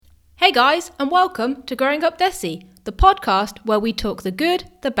Hey guys, and welcome to Growing Up Desi, the podcast where we talk the good,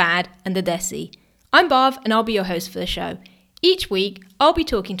 the bad, and the Desi. I'm Barv, and I'll be your host for the show. Each week, I'll be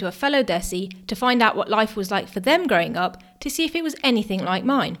talking to a fellow Desi to find out what life was like for them growing up to see if it was anything like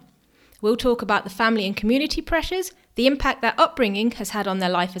mine. We'll talk about the family and community pressures, the impact their upbringing has had on their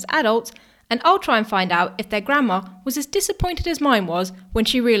life as adults, and I'll try and find out if their grandma was as disappointed as mine was when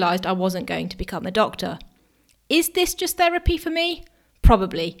she realised I wasn't going to become a doctor. Is this just therapy for me?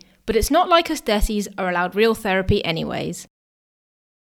 Probably. But it's not like us Desis are allowed real therapy anyways.